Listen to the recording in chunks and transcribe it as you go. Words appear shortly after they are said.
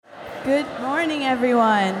Good morning,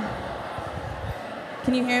 everyone.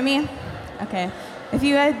 Can you hear me? Okay. If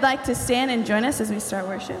you would like to stand and join us as we start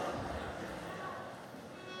worship.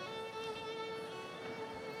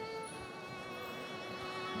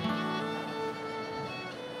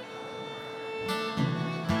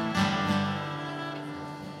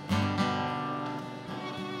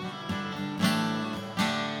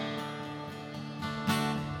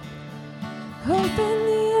 Open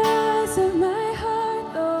the eyes of my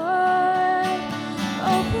heart, Lord.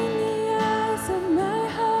 Open the eyes of my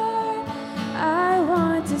heart. I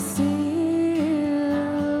want to see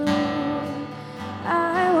you.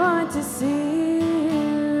 I want to see you.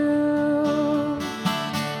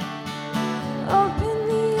 Open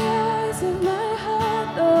the eyes of my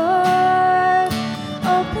heart, Lord.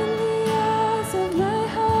 Open the eyes of my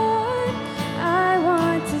heart. I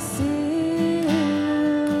want to see you.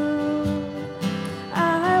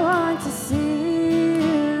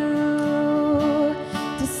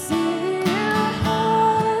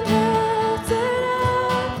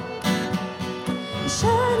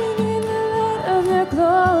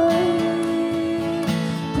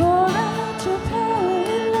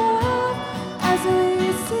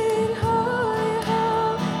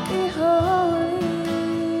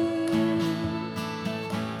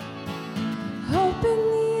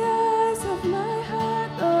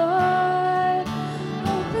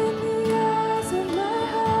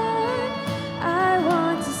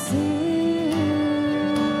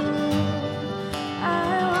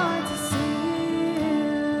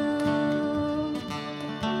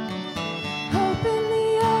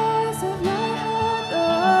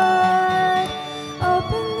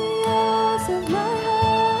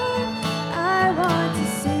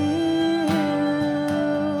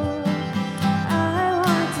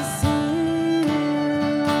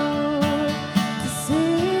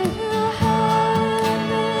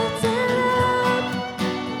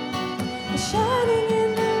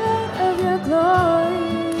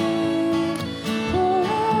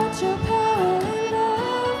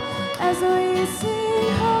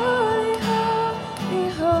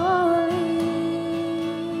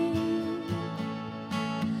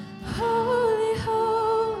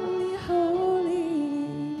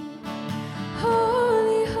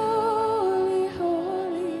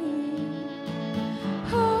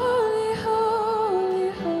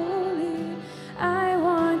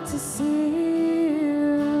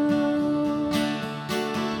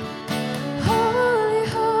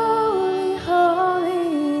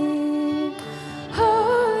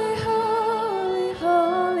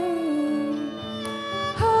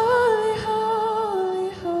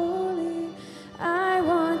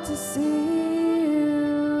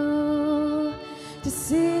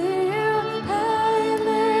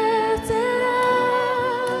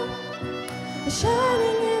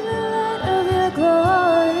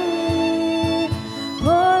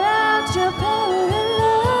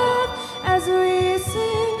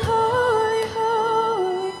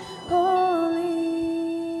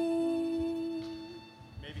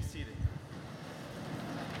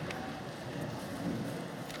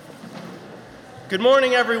 Good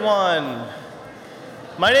morning, everyone.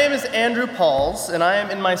 My name is Andrew Pauls, and I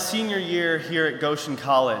am in my senior year here at Goshen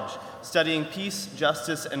College, studying peace,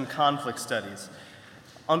 justice, and conflict studies.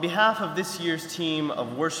 On behalf of this year's team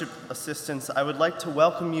of worship assistants, I would like to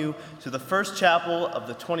welcome you to the first chapel of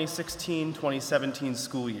the 2016-2017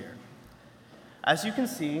 school year. As you can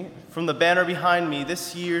see from the banner behind me,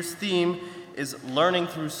 this year's theme is Learning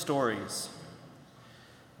Through Stories.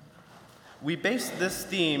 We based this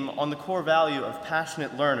theme on the core value of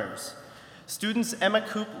passionate learners. Students Emma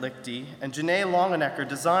Koop-Lichty and Janae Longenecker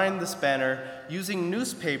designed this banner using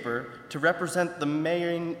newspaper to represent the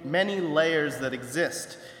many layers that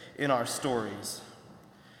exist in our stories.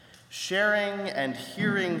 Sharing and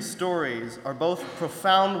hearing stories are both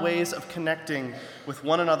profound ways of connecting with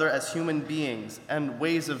one another as human beings and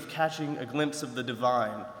ways of catching a glimpse of the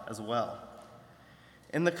divine as well.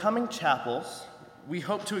 In the coming chapels, we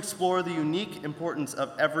hope to explore the unique importance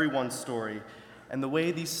of everyone's story and the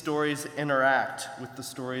way these stories interact with the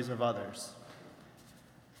stories of others.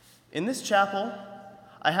 In this chapel,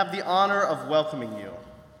 I have the honor of welcoming you,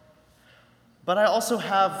 but I also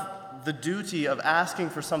have the duty of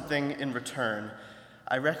asking for something in return.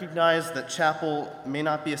 I recognize that chapel may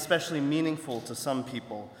not be especially meaningful to some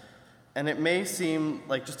people, and it may seem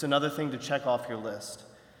like just another thing to check off your list.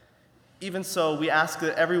 Even so, we ask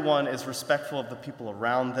that everyone is respectful of the people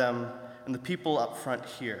around them and the people up front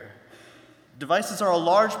here. Devices are a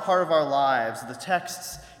large part of our lives. The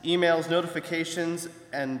texts, emails, notifications,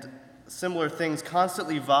 and similar things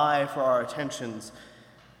constantly vie for our attentions.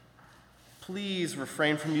 please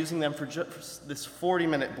refrain from using them for just this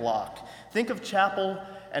 40-minute block. Think of chapel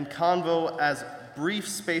and convo as brief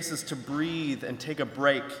spaces to breathe and take a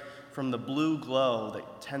break from the blue glow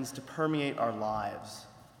that tends to permeate our lives.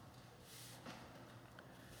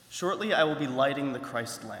 Shortly, I will be lighting the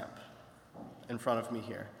Christ lamp in front of me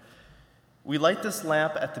here. We light this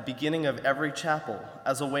lamp at the beginning of every chapel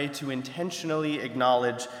as a way to intentionally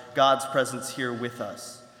acknowledge God's presence here with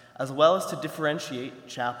us, as well as to differentiate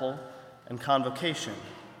chapel and convocation.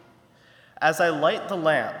 As I light the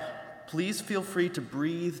lamp, please feel free to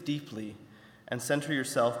breathe deeply and center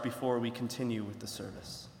yourself before we continue with the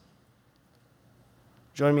service.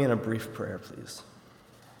 Join me in a brief prayer, please.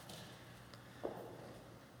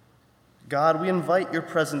 God, we invite your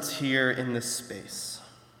presence here in this space.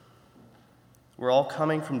 We're all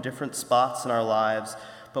coming from different spots in our lives,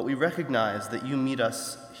 but we recognize that you meet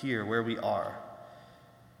us here where we are.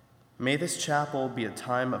 May this chapel be a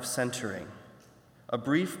time of centering, a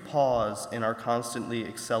brief pause in our constantly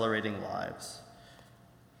accelerating lives.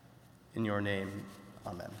 In your name,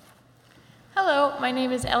 amen. Hello, my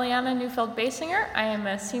name is Eliana Neufeld-Basinger. I am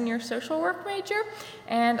a senior social work major,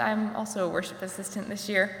 and I'm also a worship assistant this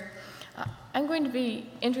year. I'm going to be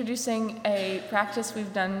introducing a practice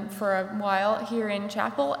we've done for a while here in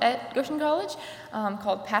chapel at Goshen College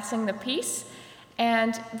called Passing the Peace.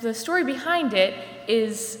 And the story behind it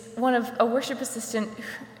is one of a worship assistant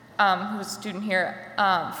who's a student here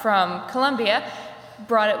from Columbia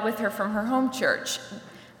brought it with her from her home church.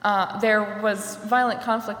 There was violent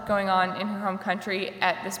conflict going on in her home country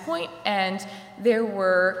at this point, and there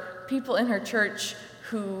were people in her church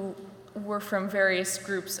who were from various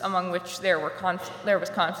groups among which there was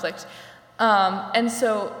conflict. And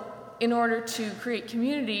so in order to create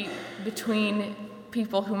community between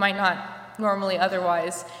people who might not normally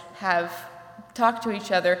otherwise have talked to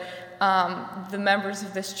each other, the members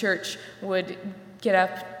of this church would get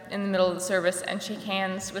up in the middle of the service and shake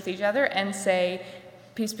hands with each other and say,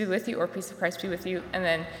 "Peace be with you," or "Peace of Christ be with you," and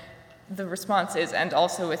then the response is, "and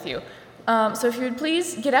also with you." So if you would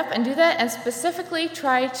please get up and do that, and specifically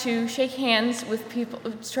try to shake hands with people,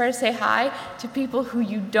 try to say hi to people who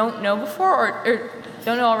you don't know before, or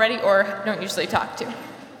don't know already, or don't usually talk to.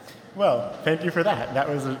 Well, thank you for that. That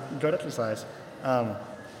was a good exercise.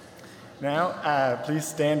 Now, please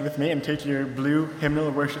stand with me and take your blue hymnal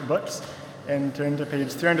worship books and turn to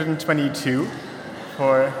page 322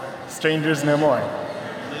 for Strangers No More.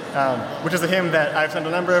 Which is a hymn that I've sung a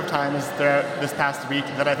number of times throughout this past week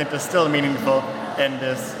that I think is still meaningful in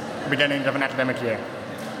this beginning of an academic year.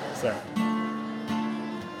 So.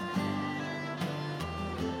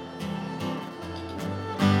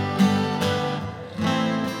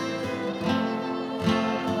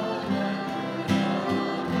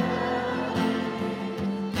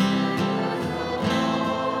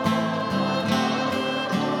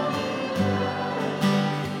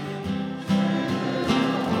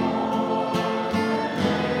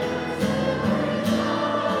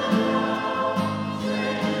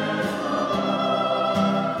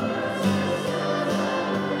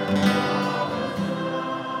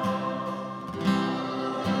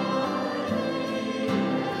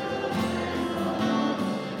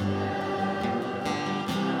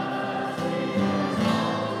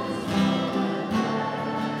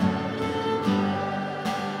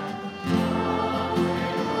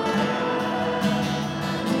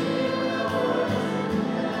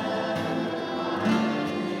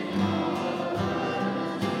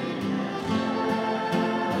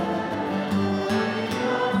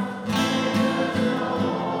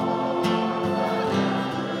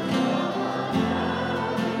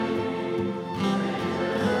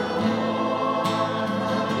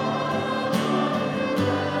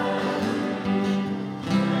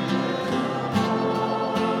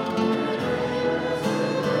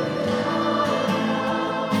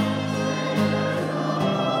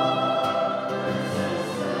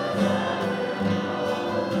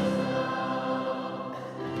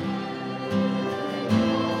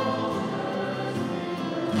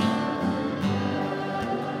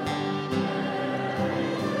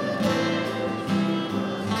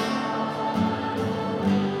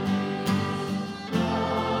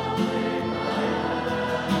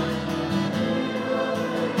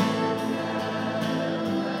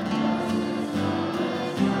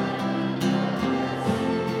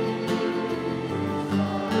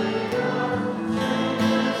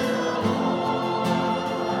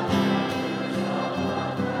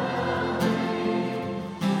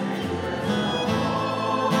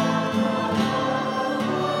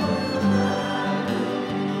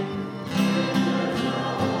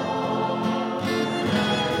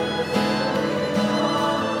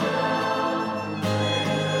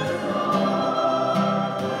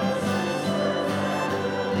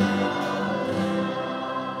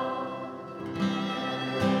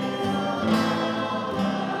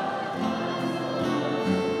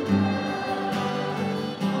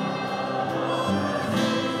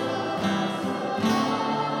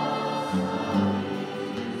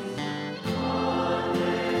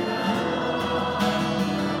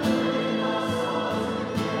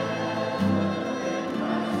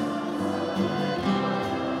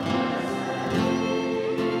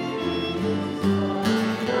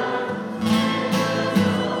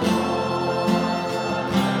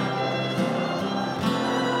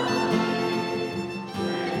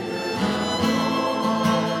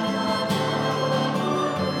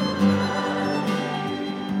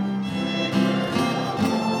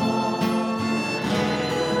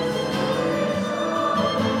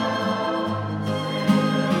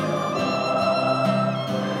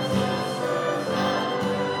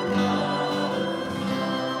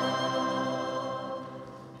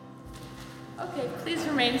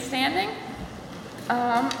 remain standing.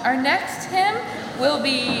 Our next hymn will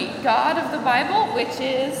be God of the Bible, which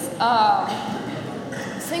is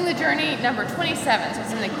Sing the Journey number 27, so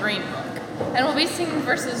it's in the green book. And we'll be singing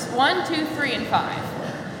verses 1, 2, 3, and 5.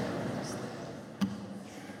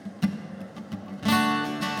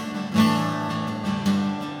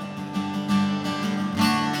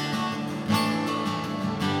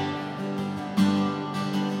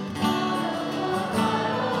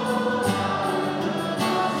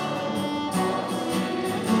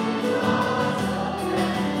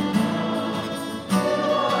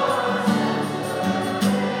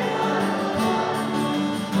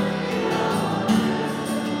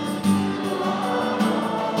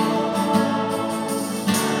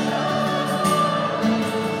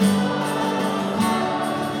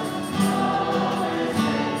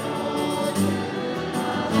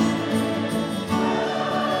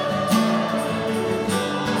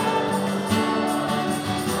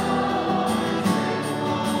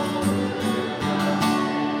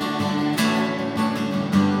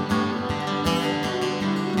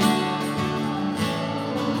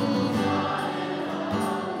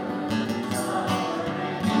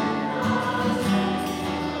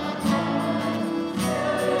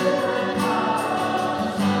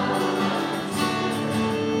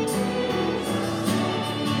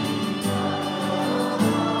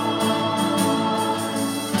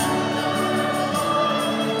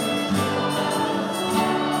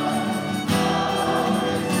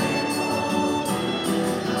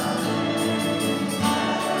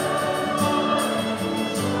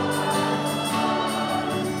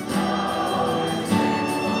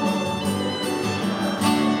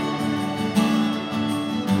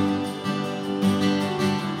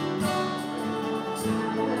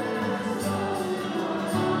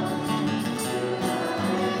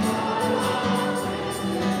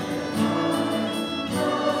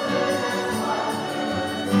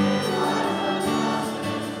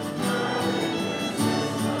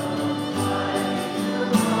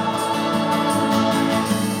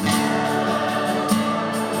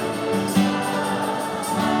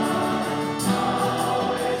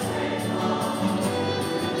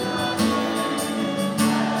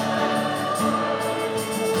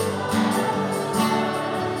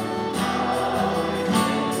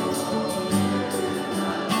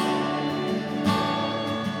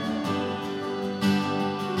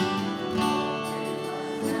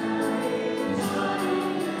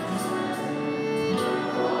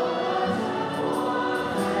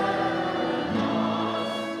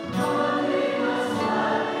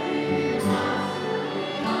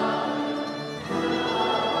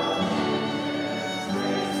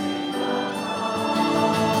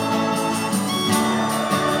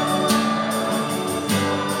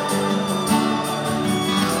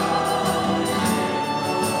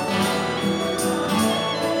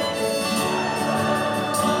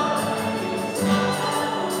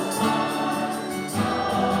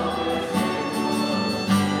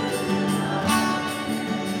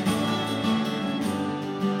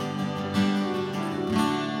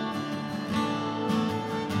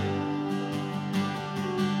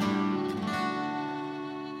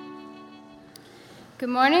 Good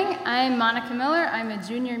morning, I'm Monica Miller. I'm a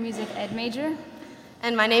junior music ed major.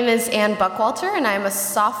 And my name is Ann Buckwalter, and I'm a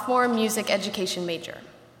sophomore music education major.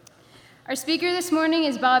 Our speaker this morning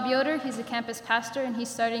is Bob Yoder. He's a campus pastor, and he's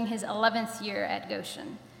starting his 11th year at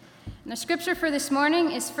Goshen. And the scripture for this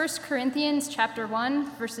morning is 1 Corinthians chapter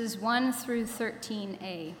 1, verses 1 through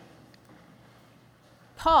 13a.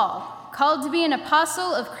 Paul, called to be an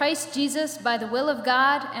apostle of Christ Jesus by the will of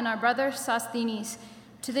God, and our brother Sosthenes,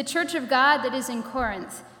 to the church of God that is in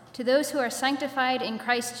Corinth, to those who are sanctified in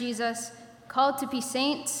Christ Jesus, called to be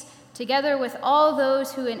saints, together with all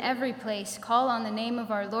those who in every place call on the name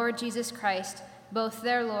of our Lord Jesus Christ, both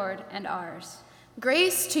their Lord and ours.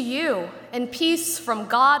 Grace to you and peace from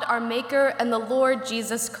God our Maker and the Lord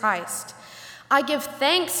Jesus Christ. I give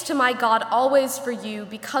thanks to my God always for you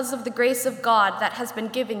because of the grace of God that has been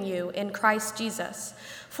given you in Christ Jesus.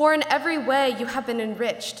 For in every way you have been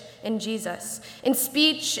enriched in Jesus, in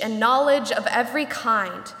speech and knowledge of every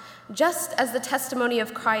kind, just as the testimony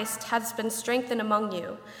of Christ has been strengthened among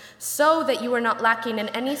you, so that you are not lacking in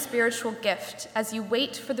any spiritual gift as you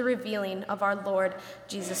wait for the revealing of our Lord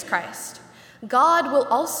Jesus Christ. God will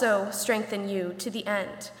also strengthen you to the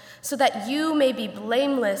end, so that you may be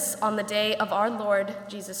blameless on the day of our Lord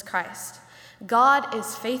Jesus Christ. God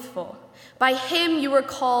is faithful. By him you were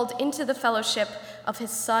called into the fellowship of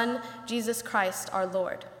his Son, Jesus Christ our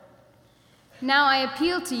Lord. Now I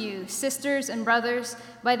appeal to you, sisters and brothers,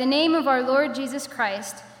 by the name of our Lord Jesus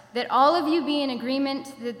Christ, that all of you be in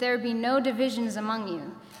agreement, that there be no divisions among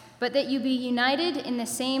you, but that you be united in the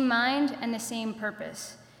same mind and the same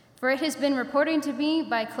purpose. For it has been reported to me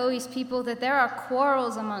by Chloe's people that there are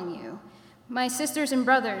quarrels among you. My sisters and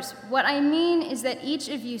brothers, what I mean is that each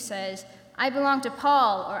of you says, I belong to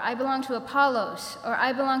Paul, or I belong to Apollos, or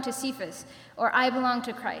I belong to Cephas, or I belong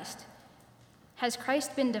to Christ. Has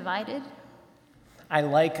Christ been divided? I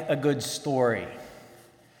like a good story.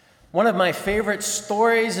 One of my favorite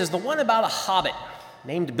stories is the one about a hobbit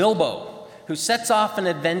named Bilbo, who sets off an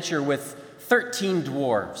adventure with 13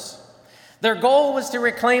 dwarves. Their goal was to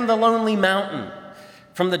reclaim the Lonely Mountain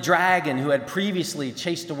from the dragon who had previously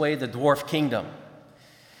chased away the dwarf kingdom.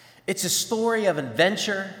 It's a story of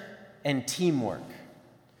adventure and teamwork.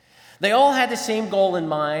 They all had the same goal in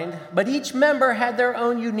mind, but each member had their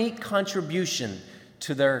own unique contribution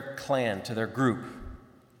to their clan, to their group.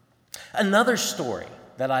 Another story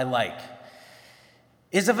that I like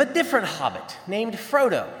is of a different hobbit named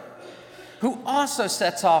Frodo, who also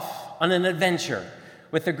sets off on an adventure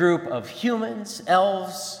with a group of humans,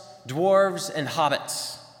 elves, dwarves, and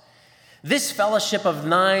hobbits. This fellowship of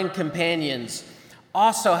 9 companions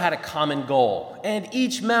also had a common goal, and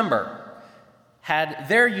each member had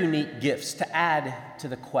their unique gifts to add to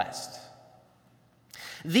the quest.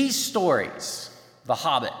 These stories, The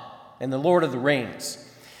Hobbit and The Lord of the Rings,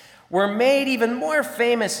 were made even more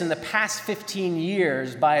famous in the past 15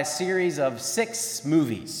 years by a series of 6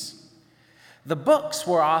 movies. The books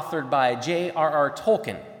were authored by J.R.R.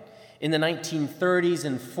 Tolkien in the 1930s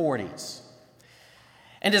and 40s.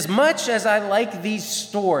 And as much as I like these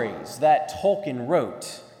stories that Tolkien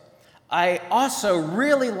wrote, I also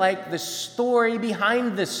really like the story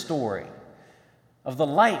behind the story of the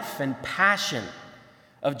life and passion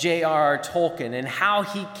of J.R.R. Tolkien and how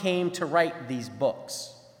he came to write these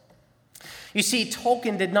books. You see,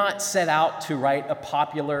 Tolkien did not set out to write a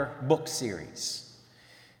popular book series.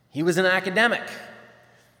 He was an academic,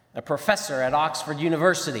 a professor at Oxford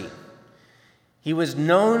University. He was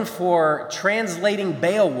known for translating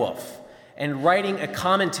Beowulf and writing a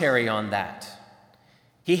commentary on that.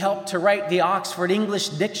 He helped to write the Oxford English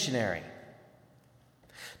Dictionary.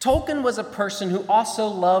 Tolkien was a person who also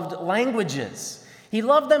loved languages. He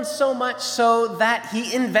loved them so much so that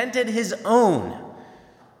he invented his own,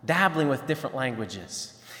 dabbling with different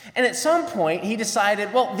languages. And at some point, he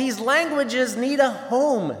decided, well, these languages need a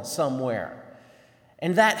home somewhere.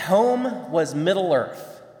 And that home was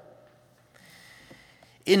Middle-earth.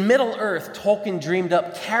 In Middle-earth, Tolkien dreamed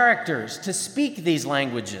up characters to speak these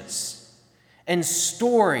languages and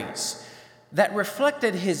stories that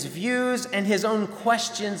reflected his views and his own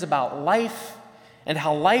questions about life and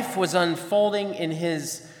how life was unfolding in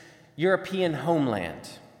his European homeland.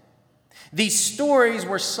 These stories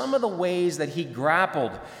were some of the ways that he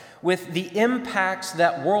grappled with the impacts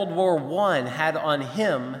that World War I had on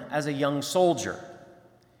him as a young soldier.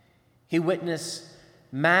 He witnessed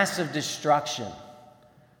massive destruction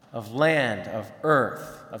of land, of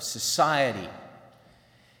earth, of society.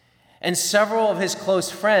 And several of his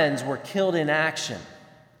close friends were killed in action.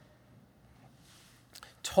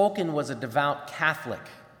 Tolkien was a devout Catholic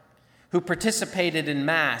who participated in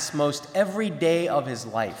Mass most every day of his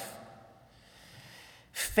life.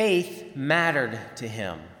 Faith mattered to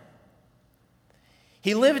him.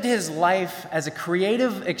 He lived his life as a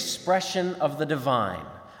creative expression of the divine,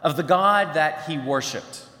 of the God that he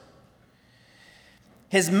worshiped.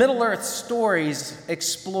 His Middle-earth stories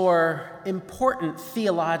explore important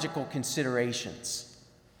theological considerations.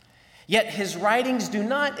 Yet his writings do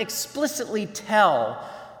not explicitly tell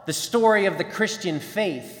the story of the Christian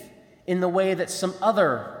faith in the way that some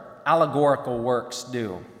other allegorical works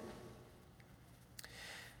do.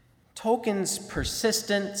 Tolkien's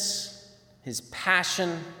persistence, his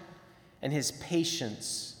passion, and his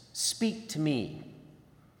patience speak to me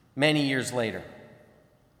many years later.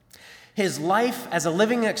 His life as a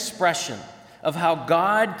living expression of how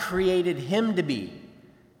God created him to be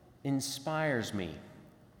inspires me.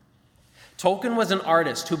 Tolkien was an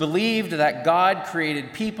artist who believed that God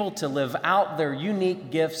created people to live out their unique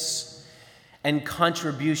gifts and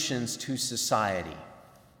contributions to society.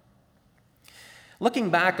 Looking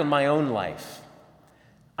back on my own life,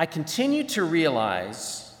 I continue to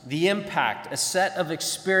realize the impact a set of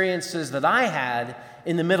experiences that I had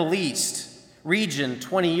in the Middle East region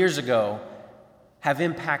 20 years ago have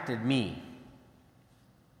impacted me.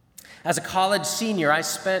 As a college senior, I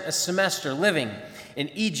spent a semester living in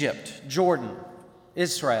Egypt, Jordan,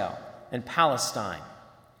 Israel, and Palestine.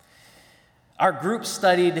 Our group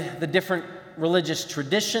studied the different religious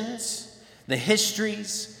traditions, the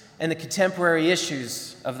histories, and the contemporary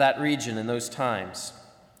issues of that region in those times.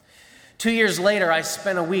 2 years later, I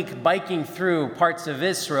spent a week biking through parts of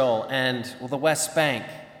Israel and the West Bank.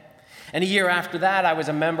 And a year after that, I was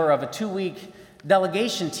a member of a 2-week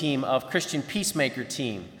delegation team of Christian Peacemaker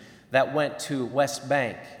team that went to West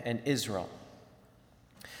Bank and Israel.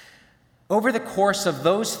 Over the course of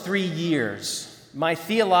those 3 years, my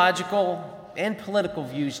theological and political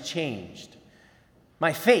views changed.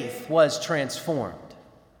 My faith was transformed.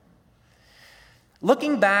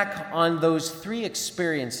 Looking back on those 3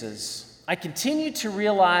 experiences, I continue to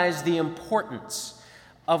realize the importance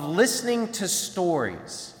of listening to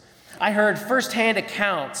stories. I heard firsthand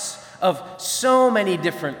accounts of so many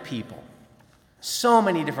different people, so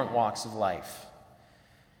many different walks of life.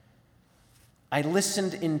 I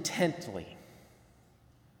listened intently,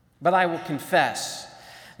 but I will confess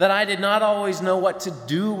that I did not always know what to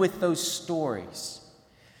do with those stories.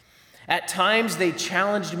 At times, they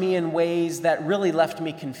challenged me in ways that really left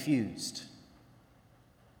me confused,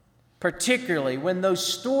 particularly when those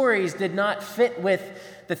stories did not fit with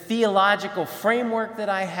the theological framework that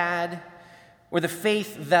I had or the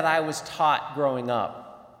faith that I was taught growing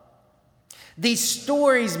up. These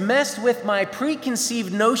stories messed with my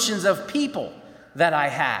preconceived notions of people that I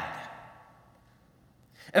had.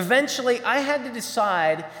 Eventually, I had to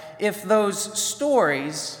decide if those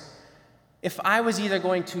stories, if I was either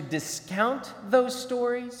going to discount those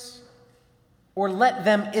stories or let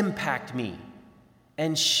them impact me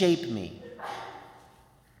and shape me.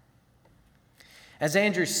 As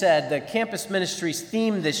Andrew said, the Campus Ministries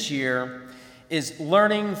theme this year is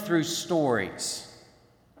learning through stories.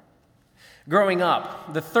 Growing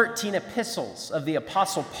up, the 13 epistles of the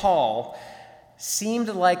Apostle Paul seemed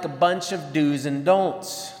like a bunch of do's and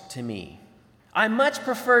don'ts to me. I much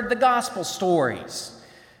preferred the gospel stories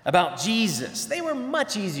about Jesus. They were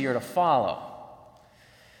much easier to follow.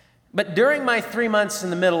 But during my 3 months in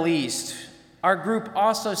the Middle East, our group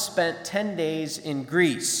also spent 10 days in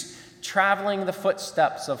Greece, traveling the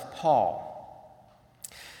footsteps of Paul.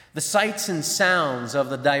 The sights and sounds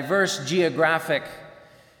of the diverse geographic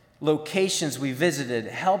locations we visited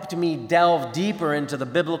helped me delve deeper into the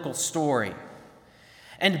biblical story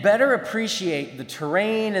and better appreciate the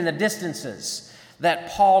terrain and the distances that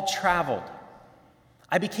Paul traveled.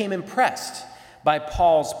 I became impressed by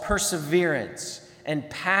Paul's perseverance and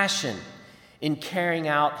passion in carrying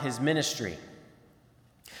out his ministry.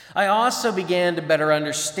 I also began to better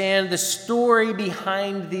understand the story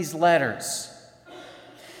behind these letters.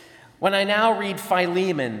 When I now read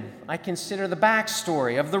Philemon, I consider the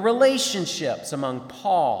backstory of the relationships among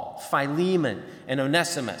Paul, Philemon, and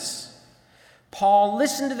Onesimus. Paul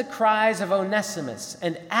listened to the cries of Onesimus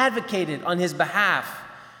and advocated on his behalf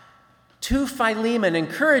to Philemon,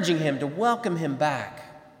 encouraging him to welcome him back.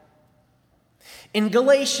 In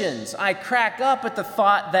Galatians, I crack up at the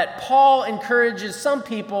thought that Paul encourages some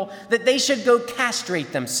people that they should go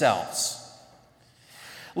castrate themselves.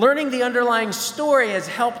 Learning the underlying story has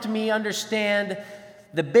helped me understand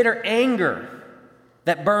the bitter anger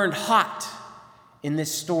that burned hot in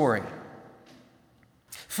this story.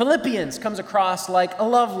 Philippians comes across like a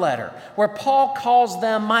love letter, where Paul calls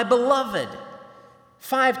them my beloved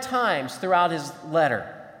 5 times throughout his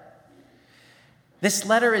letter. This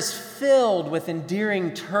letter is filled with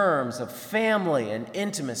endearing terms of family and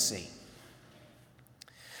intimacy.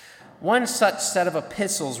 One such set of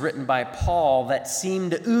epistles written by Paul that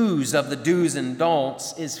seemed to ooze of the do's and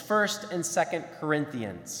don'ts is 1st and 2nd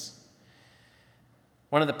Corinthians,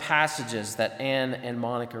 one of the passages that Anne and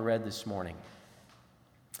Monica read this morning.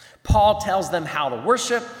 Paul tells them how to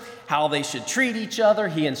worship, how they should treat each other.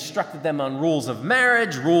 He instructed them on rules of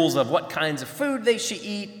marriage, rules of what kinds of food they should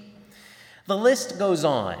eat. The list goes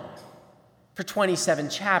on for 27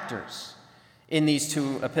 chapters in these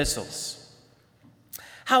 2 epistles.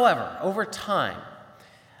 However, over time,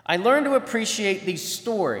 I learned to appreciate these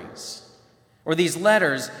stories or these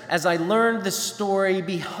letters as I learned the story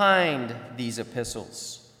behind these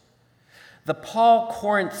epistles. The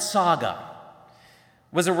Paul-Corinth saga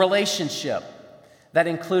was a relationship that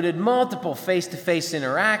included multiple face-to-face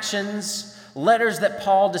interactions, letters that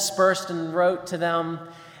Paul dispersed and wrote to them,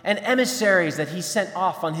 and emissaries that he sent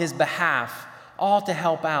off on his behalf, all to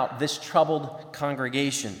help out this troubled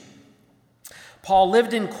congregation. Paul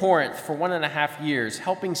lived in Corinth for 1.5 years,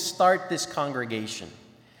 helping start this congregation.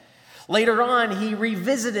 Later on, he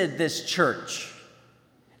revisited this church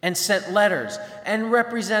and sent letters and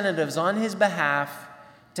representatives on his behalf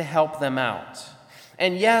to help them out.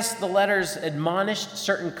 And yes, the letters admonished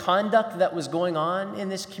certain conduct that was going on in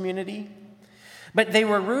this community, but they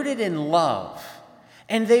were rooted in love,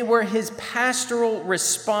 and they were his pastoral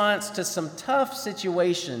response to some tough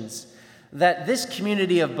situations that this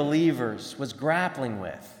community of believers was grappling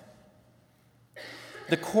with.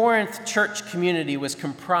 the Corinth church community was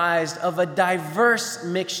comprised of a diverse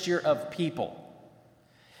mixture of people.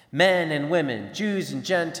 Men and women, Jews and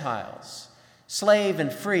Gentiles, slave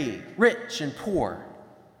and free, rich and poor.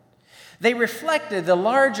 They reflected the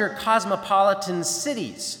larger cosmopolitan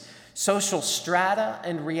cities, social strata,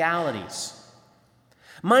 and realities.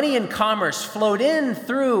 Money and commerce flowed in,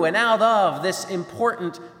 through, and out of this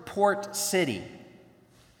important port city.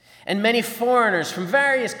 And many foreigners from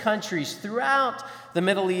various countries throughout the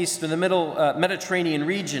Middle East and the Mediterranean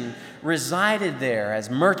region resided there as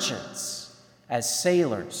merchants, as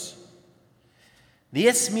sailors. The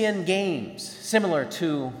Isthmian Games, similar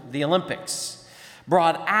to the Olympics,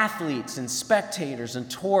 brought athletes and spectators and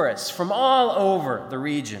tourists from all over the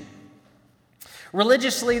region.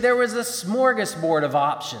 Religiously, there was a smorgasbord of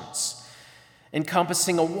options,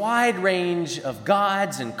 encompassing a wide range of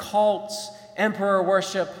gods and cults, emperor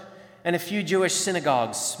worship, and a few Jewish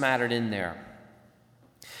synagogues smattered in there.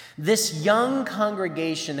 This young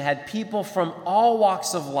congregation had people from all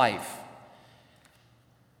walks of life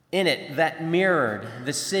in it that mirrored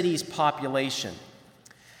the city's population.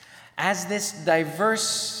 As this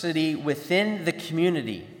diversity within the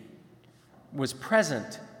community was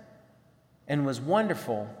present and was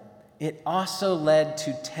wonderful, it also led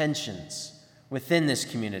to tensions within this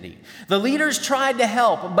community. The leaders tried to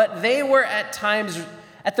help, but they were at times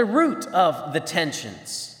at the root of the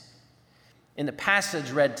tensions. In the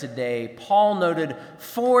passage read today, Paul noted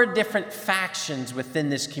 4 different factions within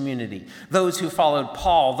this community. Those who followed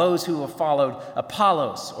Paul, those who followed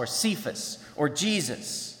Apollos or Cephas or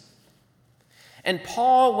Jesus. And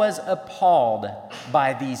Paul was appalled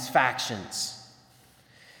by these factions.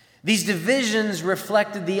 These divisions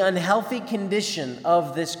reflected the unhealthy condition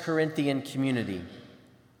of this Corinthian community.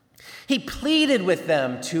 He pleaded with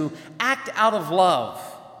them to act out of love,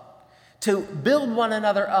 to build one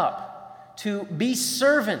another up, to be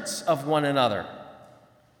servants of one another.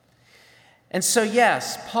 And so,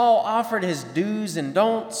 yes, Paul offered his do's and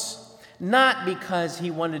don'ts, not because he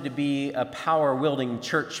wanted to be a power-wielding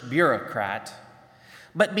church bureaucrat,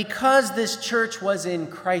 but because this church was in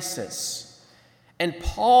crisis. And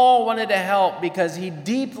Paul wanted to help because he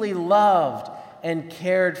deeply loved and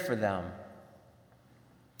cared for them.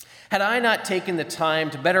 Had I not taken the time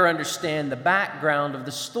to better understand the background of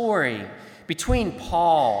the story between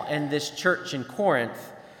Paul and this church in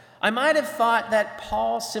Corinth, I might have thought that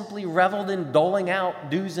Paul simply reveled in doling out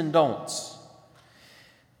do's and don'ts.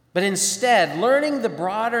 But instead, learning the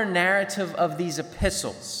broader narrative of these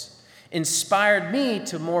epistles inspired me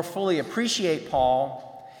to more fully appreciate Paul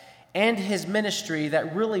and his ministry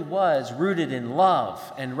that really was rooted in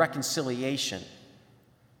love and reconciliation.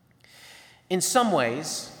 In some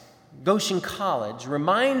ways, Goshen College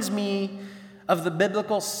reminds me of the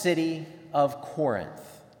biblical city of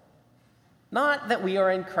Corinth. Not that we are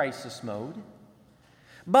in crisis mode,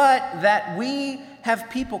 but that we have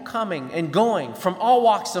people coming and going from all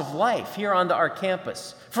walks of life here onto our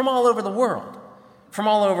campus, from all over the world, from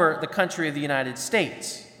all over the country of the United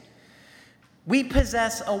States. We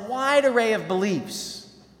possess a wide array of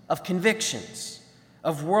beliefs, of convictions,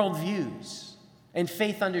 of worldviews, and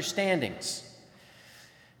faith understandings.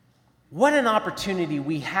 What an opportunity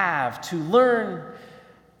we have to learn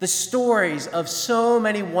the stories of so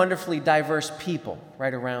many wonderfully diverse people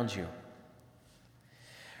right around you.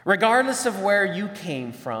 Regardless of where you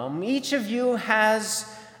came from, each of you has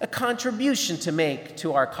a contribution to make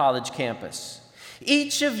to our college campus.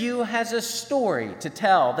 Each of you has a story to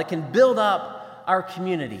tell that can build up our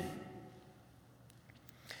community.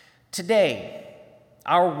 Today,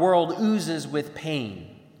 our world oozes with pain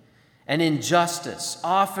and injustice,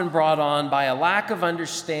 often brought on by a lack of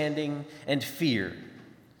understanding and fear.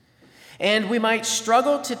 And we might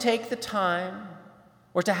struggle to take the time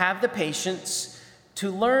or to have the patience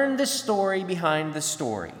to learn the story behind the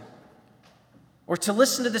story, or to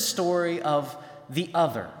listen to the story of the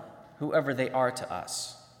other, whoever they are to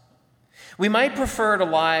us. We might prefer to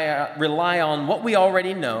rely on what we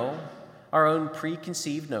already know, our own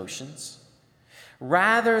preconceived notions,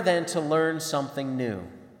 rather than to learn something new.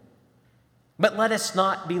 But let us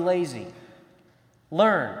not be lazy.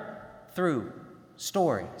 Learn through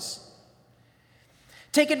stories.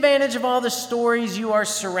 Take advantage of all the stories you are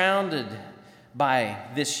surrounded by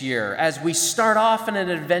this year as we start off in an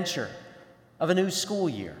adventure of a new school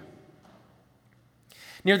year.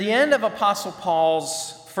 Near the end of Apostle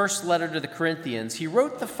Paul's first letter to the Corinthians, he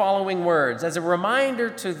wrote the following words as a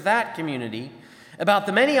reminder to that community about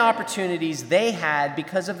the many opportunities they had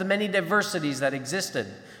because of the many diversities that existed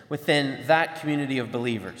within that community of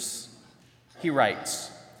believers. He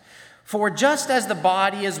writes, "For just as the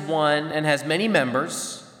body is one and has many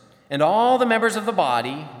members, And all the members of the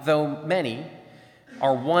body, though many,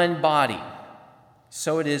 are one body.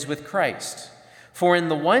 So it is with Christ. For in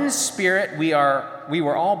the one Spirit we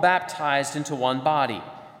were all baptized into one body,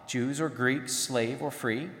 Jews or Greeks, slave or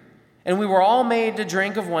free, and we were all made to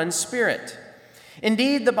drink of one Spirit.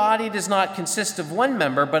 Indeed, the body does not consist of one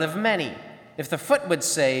member, but of many. If the foot would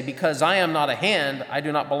say, because I am not a hand, I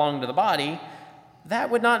do not belong to the body, that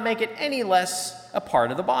would not make it any less a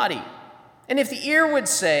part of the body. And if the ear would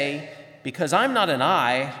say, because I'm not an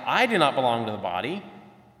eye, I do not belong to the body,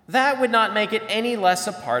 that would not make it any less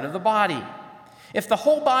a part of the body. If the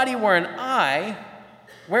whole body were an eye,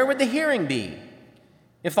 where would the hearing be?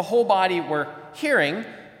 If the whole body were hearing,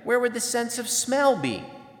 where would the sense of smell be?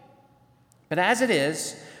 But as it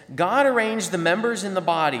is, God arranged the members in the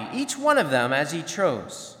body, each one of them as he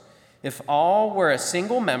chose. If all were a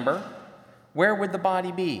single member, where would the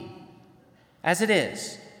body be? As it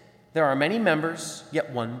is, there are many members,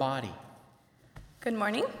 yet one body. Good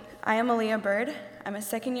morning. I am Aaliyah Bird. I'm a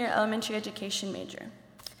second-year elementary education major.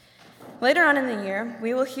 Later on in the year,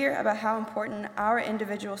 we will hear about how important our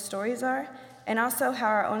individual stories are and also how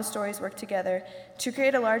our own stories work together to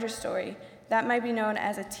create a larger story that might be known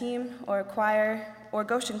as a team or a choir or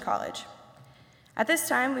Goshen College. At this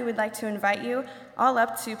time, we would like to invite you all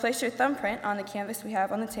up to place your thumbprint on the canvas we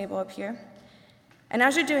have on the table up here. And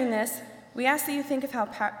as you're doing this, we ask that you think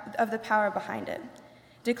of the power behind it,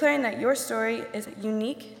 declaring that your story is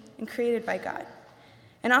unique and created by God,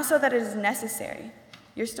 and also that it is necessary.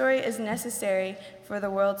 Your story is necessary for the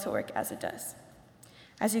world to work as it does.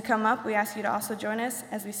 As you come up, we ask you to also join us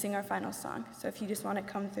as we sing our final song. So if you just want to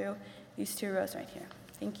come through these two rows right here.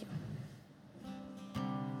 Thank you.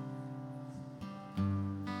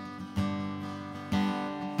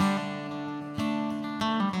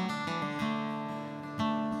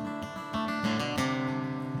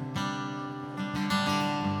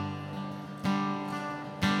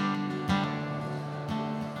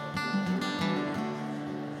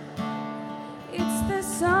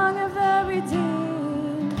 Song of the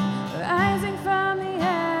redeemed, rising from the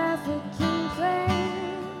African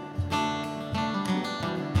plain.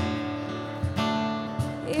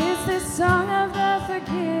 It's the song of the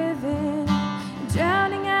forgiven,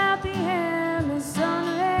 drowning out the Amazon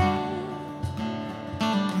rain.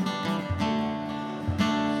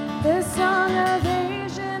 The song of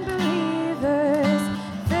Asian believers,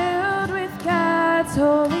 filled with God's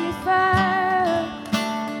holy fire.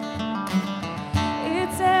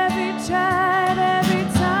 Tribe, every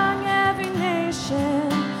tongue, every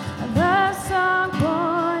nation, a love song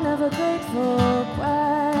born of a grateful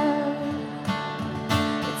choir.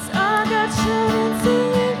 It's all God's children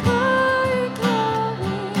singing glory,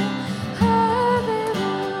 glory,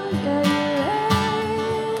 hallelujah,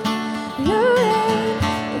 you reign.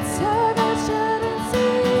 It's all God's children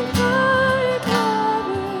singing glory,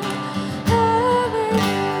 glory,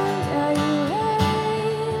 hallelujah,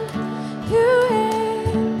 you reign.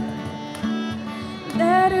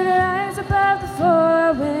 Let it rise above the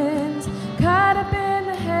four winds, caught up in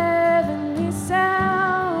the heavenly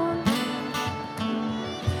sound.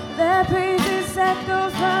 Their praises echo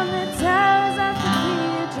from the towers of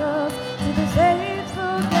cathedrals to the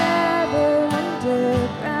faithful gather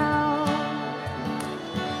underground.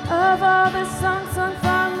 Of all the songs sung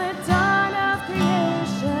from the dawn of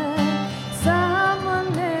creation, some were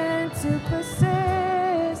meant to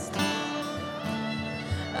persist.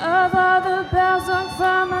 Of all the bells rung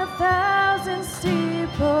from 1,000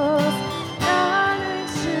 steeples, none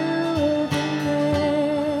rings truer than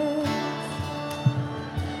this.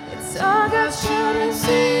 It's all God's children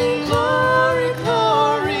sing glory,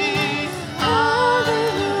 glory,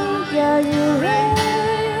 hallelujah, you reign,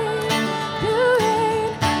 you reign.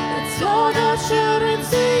 It's all God's children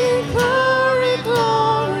sing glory,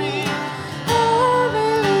 glory,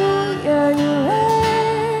 hallelujah, you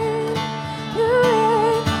reign, you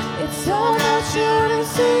reign. It's all God's children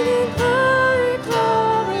singing glory,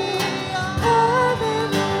 glory,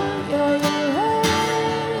 hallelujah, you reign,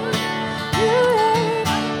 you reign.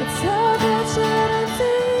 It's all God's children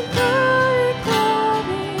singing glory,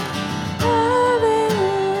 glory,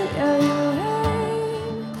 hallelujah,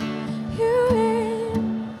 you reign,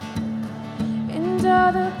 and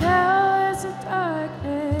all the powers of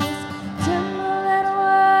darkness tremble at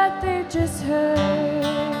what they just heard.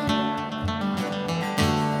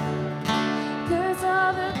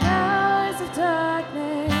 All the powers of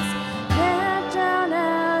darkness can't drown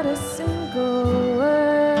out a single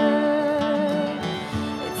word.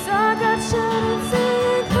 It's all God's children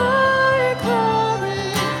singing glory,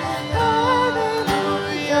 glory,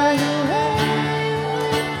 hallelujah, you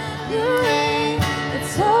reign, you reign.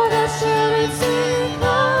 It's all God's children singing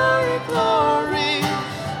glory,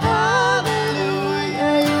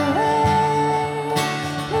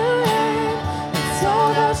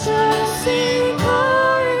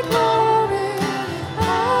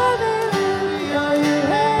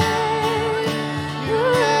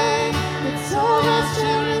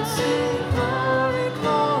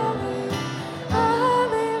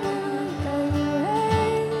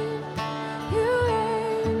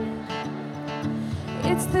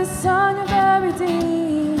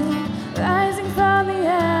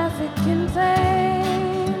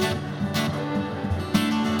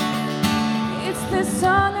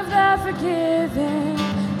 song of the forgiven,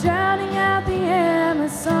 drowning out the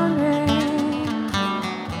Amazon rain.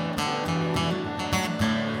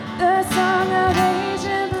 The song of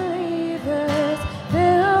ancient believers,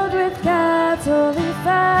 filled with God's holy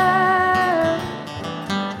fire.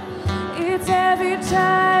 It's every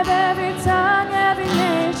tribe, every tongue, every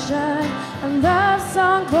nation, a love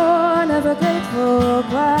song born of a grateful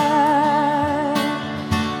choir.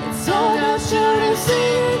 It's all God's children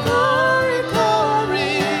singing, glory,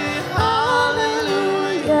 glory,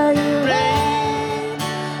 hallelujah, you reign,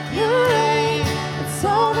 you reign. It's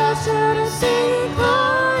all God's children singing,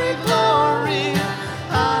 glory, glory,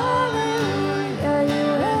 hallelujah, you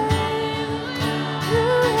reign, you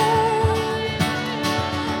reign.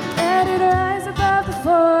 Let it rise above the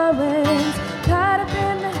four winds, caught up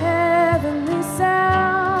in the heavenly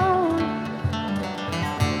sound.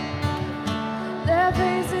 Their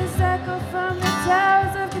praises echo from the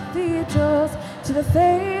towers of cathedrals to the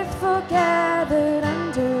faithful gathered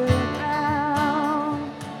underground.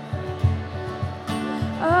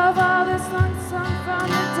 Of all this long song from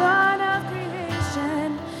the dawn of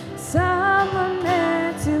creation, some were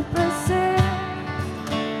meant to persist.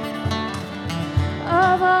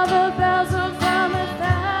 Of all the bells from a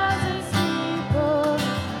thousand steeples,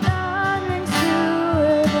 none rings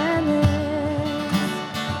truer than this.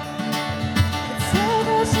 It's all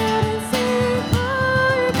that shouldn't sing,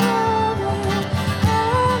 glory, glory,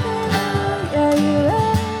 hallelujah, you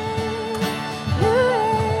reign, you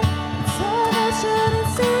reign. It's all that shouldn't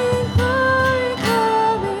sing, glory,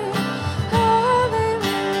 glory,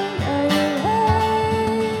 hallelujah, you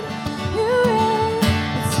reign, you reign.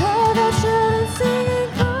 It's all that shouldn't sing,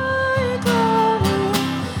 glory, glory,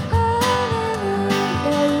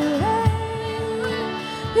 hallelujah, you reign,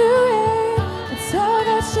 you reign. It's all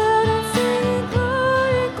that shouldn't sing,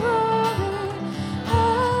 glory, glory,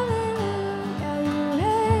 hallelujah, you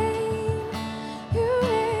reign, you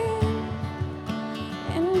reign.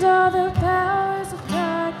 And all the powers of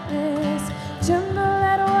darkness tremble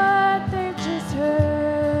at what they've just heard.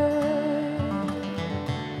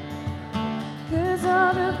 'Cause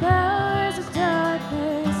all the powers of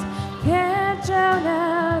darkness can't drown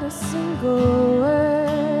out a single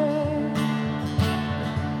word.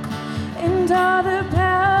 And all the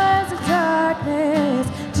powers of darkness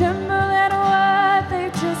tremble at what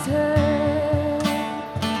they've just heard.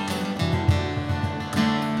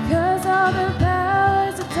 'Cause all the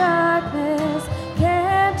powers of darkness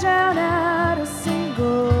can't drown out a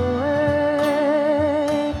single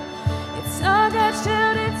word. It's all God's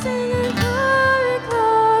children singing, glory,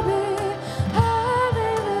 glory,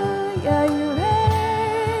 hallelujah, you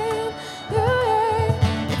reign, you reign.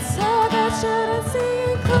 It's all God's children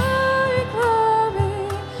singing, glory, glory,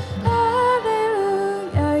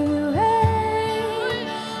 hallelujah, you reign,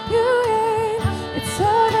 you reign. It's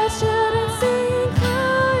all God's children singing,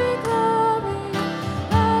 glory, glory,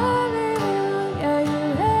 hallelujah, you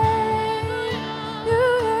reign, you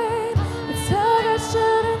reign. It's all God's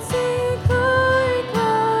children singing, glory,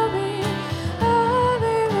 glory,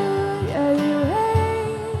 hallelujah, you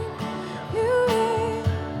reign, you reign.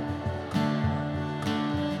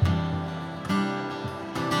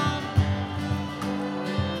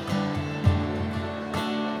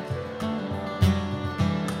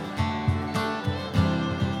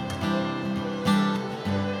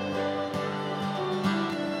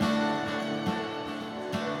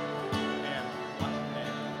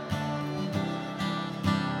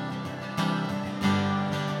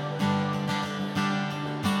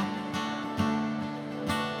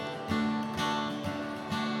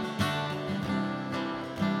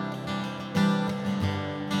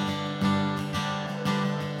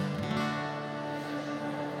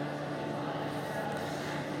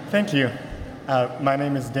 Thank you. My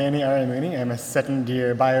name is Danny Aramuni. I'm a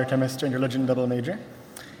second-year biochemistry and religion double major.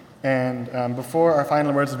 And before our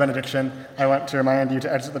final words of benediction, I want to remind you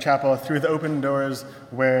to exit the chapel through the open doors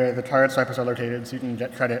where the card swipers are located so you can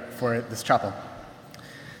get credit for this chapel.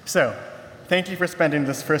 So, thank you for spending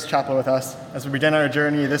this first chapel with us as we begin our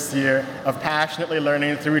journey this year of passionately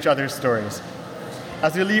learning through each other's stories.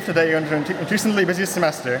 As we leave today under an increasingly busy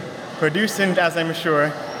semester, producing, as I'm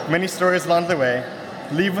sure, many stories along the way,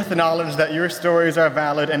 leave with the knowledge that your stories are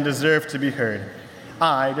valid and deserve to be heard.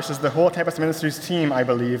 I, just as the whole Campus Ministries team, I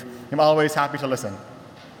believe, am always happy to listen.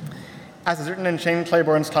 As is written in Shane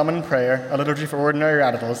Claiborne's Common Prayer, a liturgy for ordinary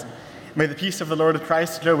radicals, may the peace of the Lord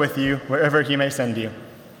Christ go with you wherever he may send you.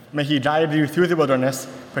 May he guide you through the wilderness,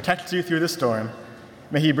 protect you through the storm.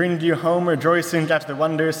 May he bring you home rejoicing at the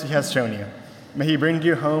wonders he has shown you. May he bring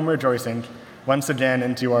you home rejoicing once again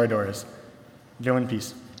into our doors. Go in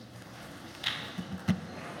peace.